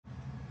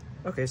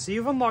Okay, so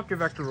you've unlocked your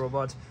vector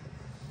robot,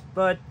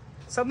 but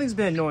something's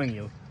been annoying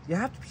you. You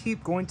have to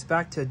keep going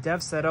back to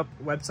dev setup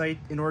website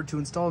in order to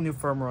install new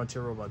firmware onto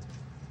your robot.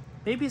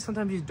 Maybe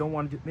sometimes you don't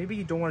want to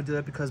do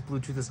that because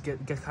Bluetooth is kind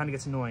of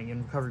gets annoying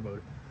in recovery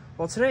mode.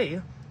 Well, today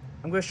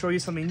I'm going to show you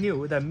something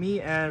new that me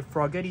and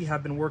Froggetti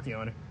have been working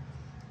on.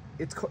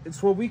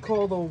 It's what we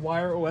call the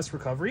Wire OS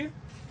recovery.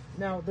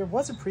 Now, there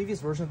was a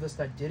previous version of this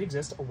that did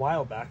exist a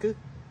while back,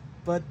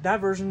 but that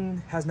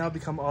version has now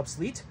become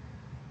obsolete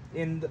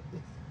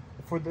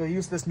for the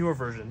use of this newer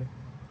version.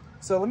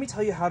 So let me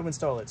tell you how to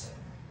install it.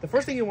 The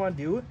first thing you want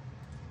to do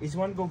is you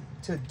want to go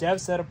to the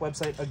dev setup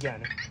website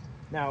again.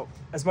 Now,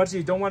 as much as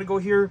you don't want to go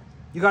here,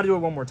 you got to do it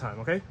one more time,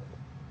 okay?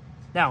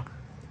 Now,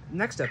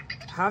 next step,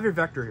 have your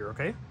vector here,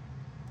 okay?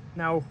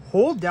 Now,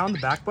 hold down the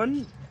back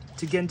button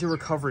to get into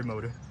recovery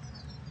mode.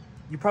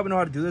 You probably know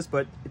how to do this,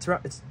 but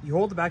you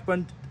hold the back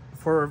button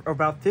for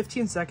about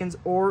 15 seconds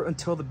or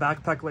until the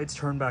backpack lights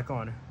turn back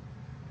on.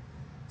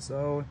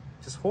 So,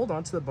 just hold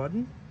on to the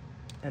button,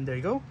 and there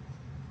you go.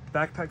 The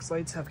backpack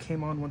lights have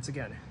came on once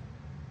again.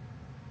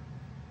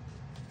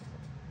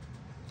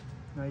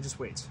 Now you just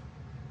wait.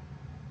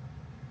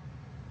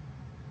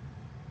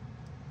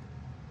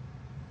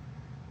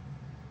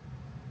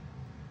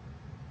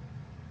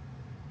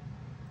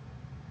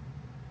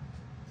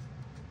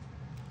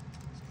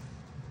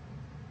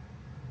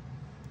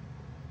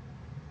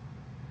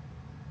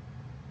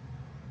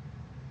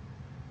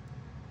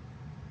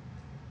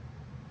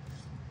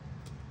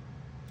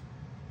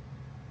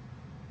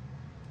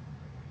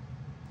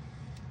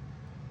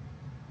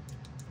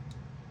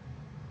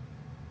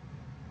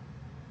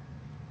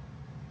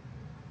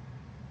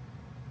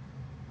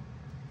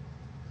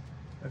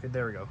 Okay,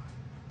 there we go.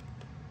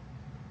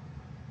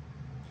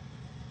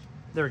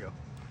 There we go.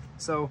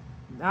 So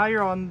now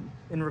you're in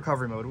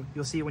recovery mode.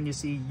 You'll see when you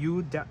see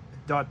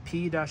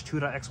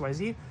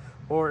u.p-2.xyz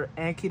or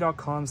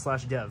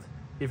anki.com/dev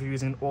if you're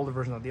using an older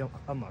version of the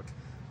unlocked.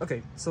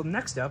 Okay, so the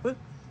next step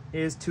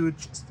is to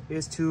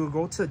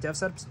go to the dev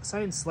setup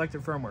site and select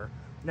your firmware.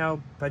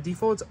 Now, by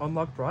default, it's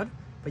unlocked broad,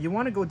 but you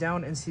want to go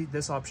down and see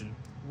this option,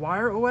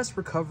 Wire OS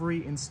Recovery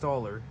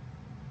Installer.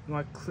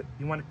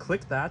 You want to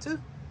click that.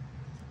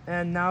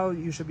 And now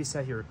you should be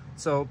set here.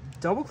 So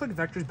double click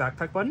Vector's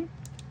backpack button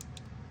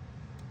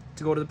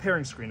to go to the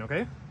pairing screen,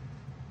 okay?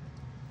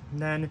 And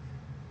then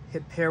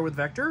hit pair with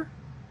Vector.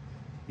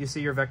 You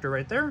see your Vector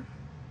right there.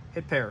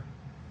 Hit pair.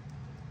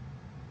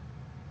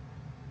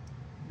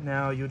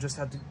 Now you just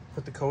have to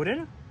put the code in,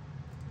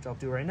 which I'll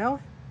do right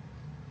now.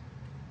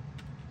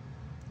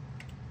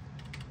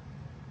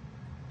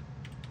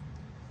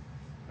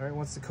 All right,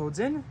 once the code's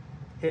in,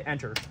 hit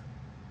enter.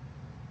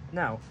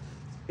 Now,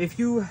 if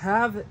you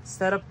have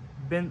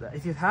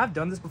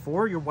done this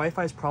before, your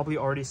Wi-Fi is probably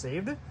already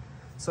saved,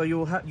 so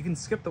you'll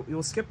skip the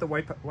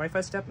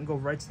Wi-Fi step and go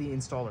right to the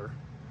installer.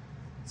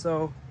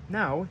 So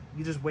now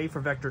you just wait for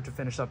Vector to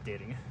finish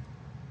updating.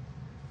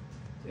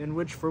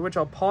 For which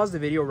I'll pause the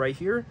video right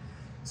here,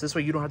 so this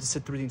way you don't have to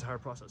sit through the entire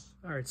process.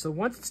 All right, so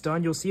once it's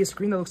done, you'll see a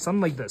screen that looks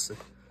something like this.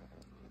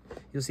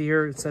 You'll see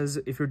here it says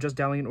if you're just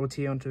downloading an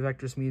OTA onto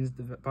Vector, this means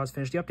the bot's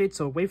finished the update.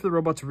 So wait for the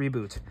robot to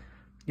reboot.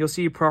 You'll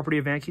see property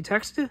of Anki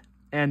text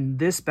and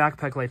this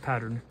backpack light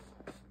pattern.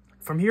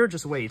 From here,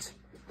 just wait.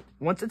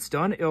 Once it's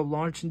done, it'll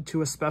launch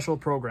into a special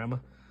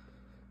program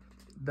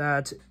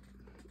that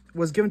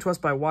was given to us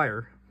by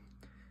Wire.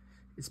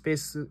 It's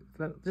basically,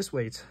 just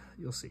wait,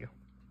 you'll see.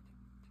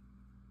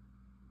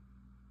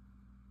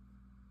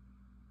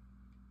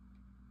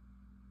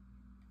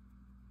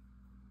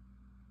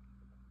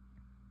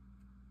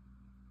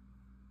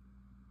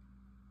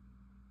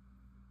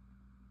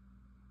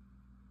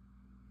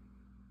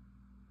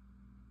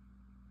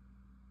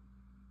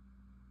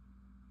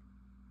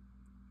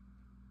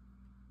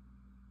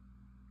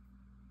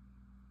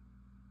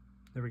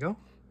 There we go. You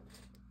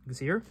can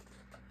see here,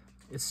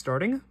 it's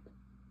starting.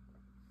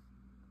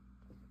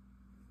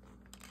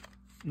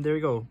 And there we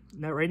go.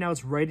 Now, right now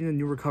it's writing the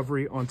new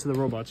recovery onto the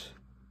robot.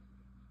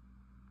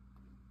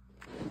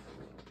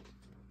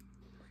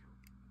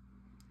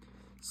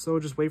 So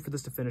just wait for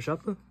this to finish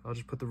up. I'll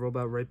just put the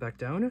robot right back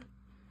down.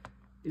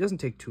 It doesn't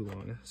take too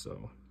long,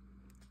 so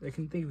I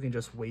think we can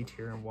just wait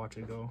here and watch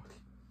it go.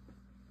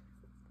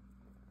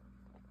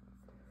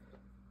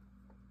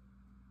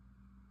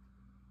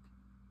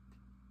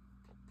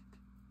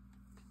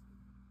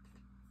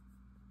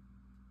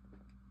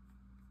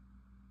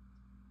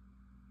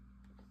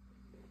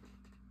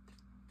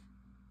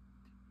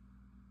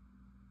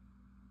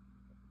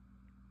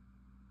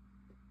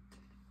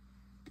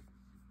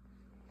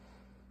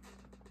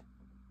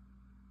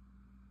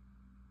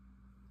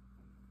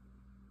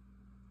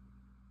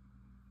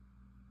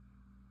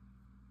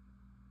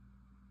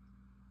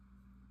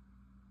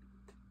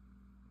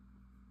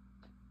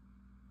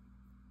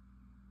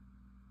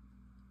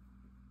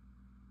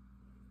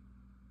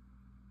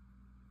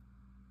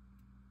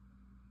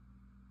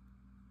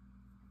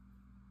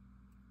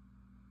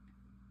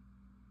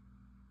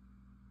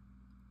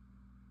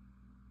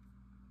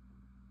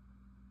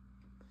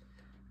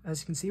 As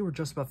you can see, we're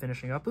just about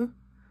finishing up.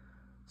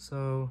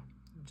 So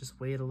just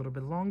wait a little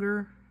bit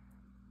longer.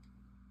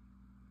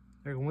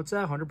 There we go. What's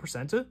that?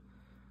 100%?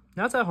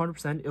 Now it's at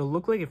 100%. It'll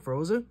look like it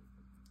froze.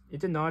 It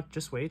did not.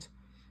 Just wait.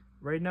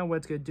 Right now, what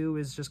it's gonna do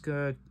is just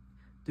gonna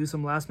do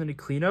some last minute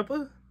cleanup.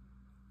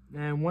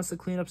 And once the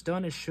cleanup's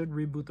done, it should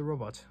reboot the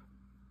robot.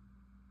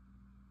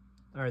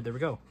 All right, there we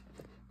go.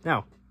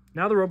 Now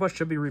the robot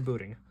should be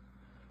rebooting.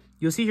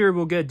 You'll see here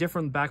we'll get a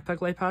different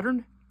backpack light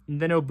pattern, and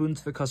then it'll boot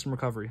into the custom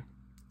recovery.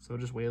 So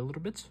just wait a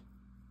little bit.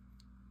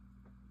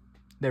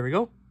 There we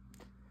go.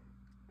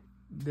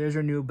 There's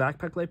your new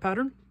backpack light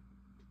pattern.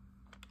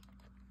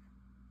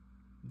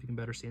 If you can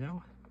better see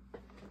now.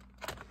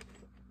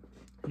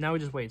 Now we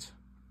just wait.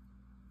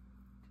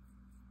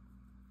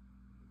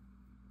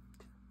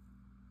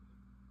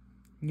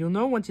 You'll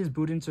know once he's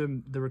booted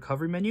into the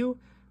recovery menu,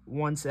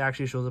 once it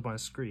actually shows up on a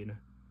screen.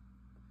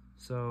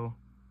 So,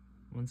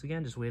 once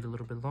again, just wait a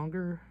little bit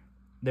longer.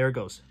 There it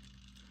goes.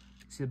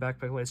 See the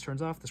backpack lights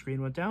turns off, the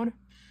screen went down.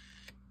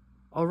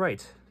 All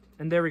right,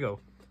 and there we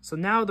go. So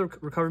now the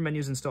recovery menu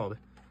is installed.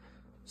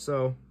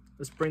 So,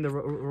 let's bring the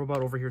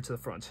robot over here to the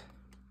front.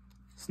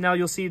 So now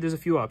you'll see there's a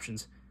few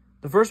options.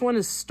 The first one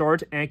is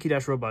start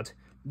Anki-robot.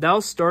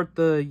 That'll start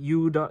the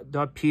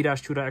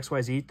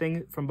u.p-2.xyz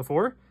thing from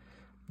before.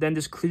 Then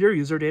there's clear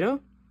user data,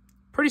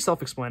 pretty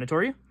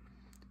self-explanatory.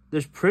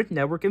 There's print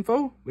network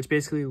info, which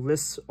basically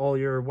lists all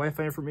your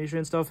Wi-Fi information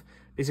and stuff.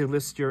 Basically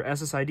lists your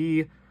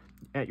SSID,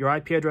 your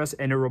IP address,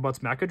 and your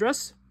robot's MAC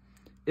address.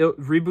 It'll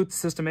reboot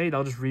system A.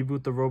 That'll just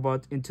reboot the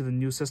robot into the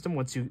new system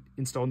once you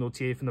install an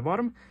OTA from the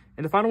bottom.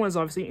 And the final one is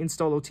obviously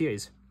install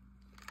OTAs.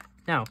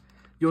 Now,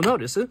 you'll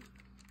notice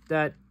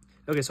that,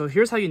 okay, so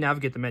here's how you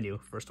navigate the menu,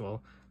 first of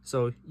all.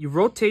 So you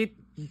rotate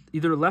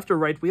either left or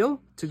right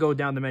wheel to go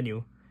down the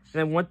menu.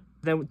 And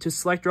then to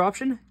select your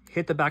option,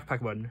 hit the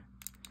backpack button.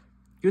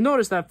 You'll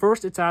notice that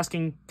first it's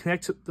asking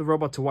connect the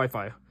robot to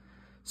Wi-Fi.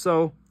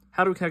 So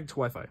how do we connect to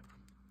Wi-Fi?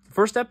 The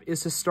first step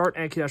is to start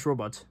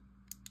Anki-robot.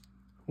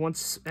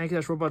 Once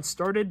Anki-robot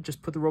started,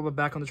 just put the robot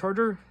back on the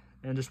charger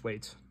and just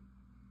wait.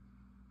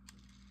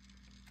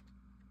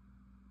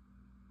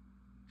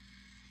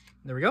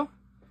 There we go.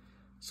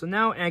 So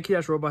now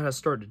Anki-robot has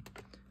started.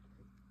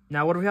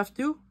 Now what do we have to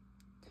do?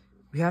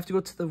 We have to go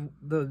to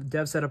the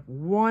dev setup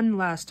one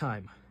last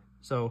time.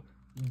 So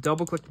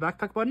double click the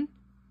backpack button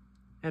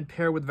and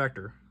pair with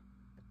vector.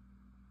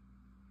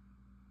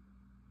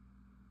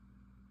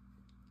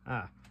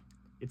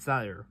 It's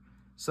that error.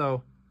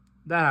 So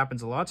that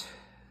happens a lot.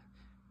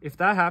 If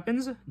that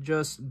happens,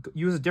 just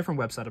use a different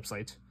web setup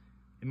site.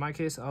 In my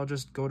case, I'll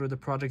just go to the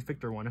Project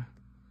Victor one.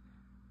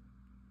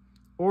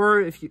 Or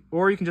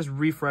you can just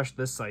refresh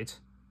this site.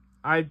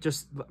 I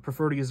just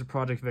prefer to use the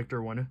Project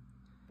Victor one.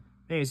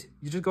 Anyways,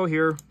 you just go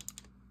here,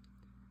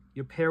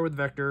 you pair with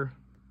vector.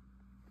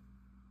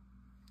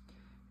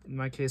 In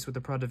my case, with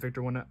the Project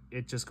Victor one,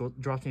 it just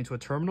drops me into a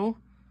terminal.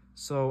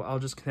 So I'll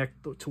just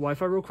connect to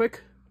Wi-Fi real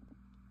quick.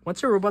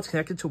 Once your robot's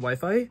connected to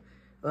Wi-Fi,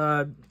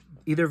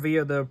 either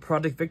via the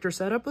Project Victor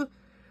setup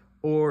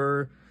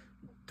or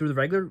through the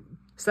regular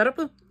setup,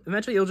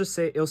 eventually it'll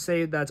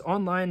say that it's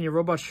online. Your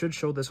robot should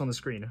show this on the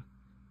screen.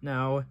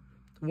 Now,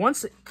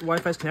 once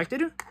Wi-Fi is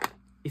connected,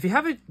 if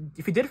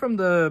you did it from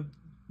the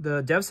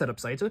dev setup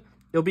site,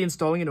 it'll be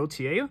installing an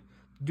OTA.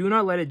 Do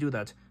not let it do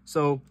that.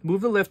 So move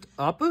the lift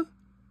up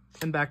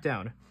and back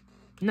down.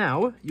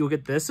 Now you'll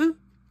get this.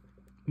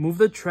 Move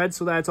the tread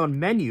so that it's on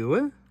menu,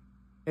 and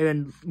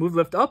then move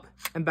lift up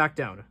and back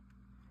down.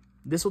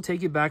 This will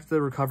take you back to the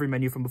recovery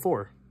menu from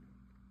before.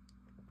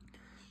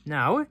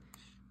 Now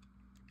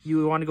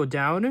you want to go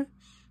down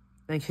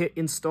and hit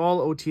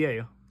install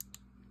OTA.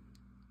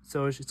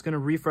 So it's going to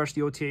refresh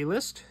the OTA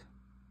list.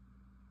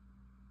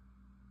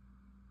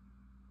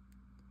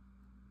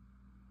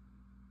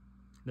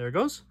 There it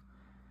goes.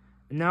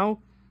 And now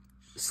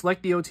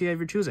select the OTA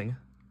you're choosing.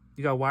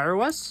 You got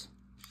WireOS,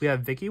 we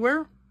have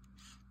VikiWare,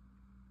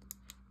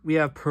 we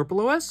have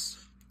PurpleOS,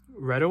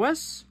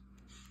 RedOS,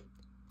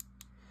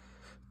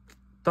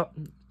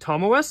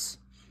 TomOS.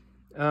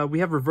 We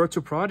have Revert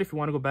to Prod if you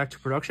want to go back to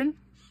production.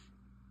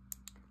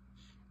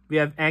 We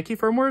have Anki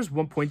firmwares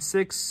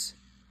 1.6.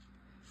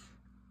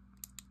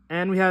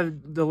 And we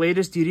have the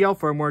latest DDL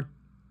firmware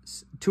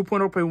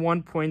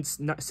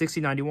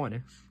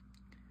 2.0.1.6091.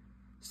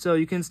 So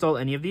you can install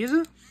any of these.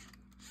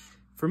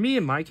 For me,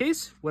 in my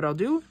case, what I'll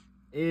do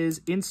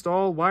is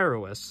install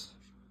WireOS.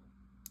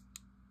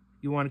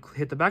 You want to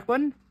hit the back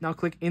button. Now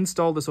click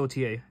install this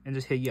OTA and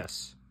just hit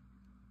yes.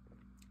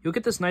 You'll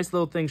get this nice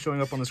little thing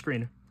showing up on the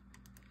screen.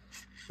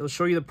 It'll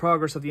show you the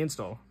progress of the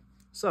install.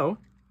 So,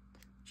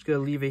 just gonna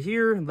leave it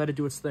here and let it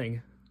do its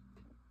thing.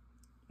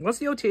 Once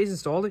the OTA is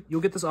installed,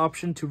 you'll get this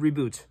option to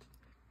reboot.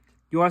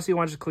 You obviously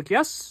want to just click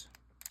yes,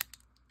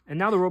 and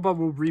now the robot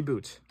will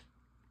reboot.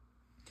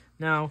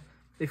 Now,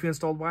 if you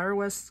installed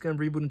WireOS, it's going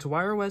to reboot into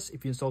WireOS.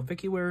 If you installed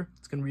VikiWare,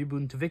 it's going to reboot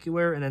into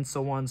VikiWare, and then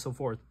so on and so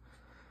forth.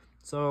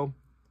 So,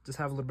 just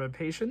have a little bit of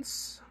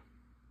patience.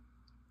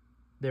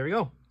 There we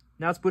go.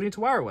 Now it's booting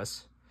to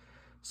WireOS.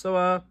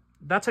 So,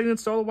 that's how you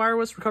install a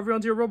WireOS recovery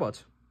onto your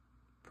robot.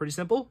 Pretty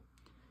simple.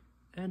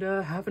 And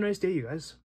have a nice day, you guys.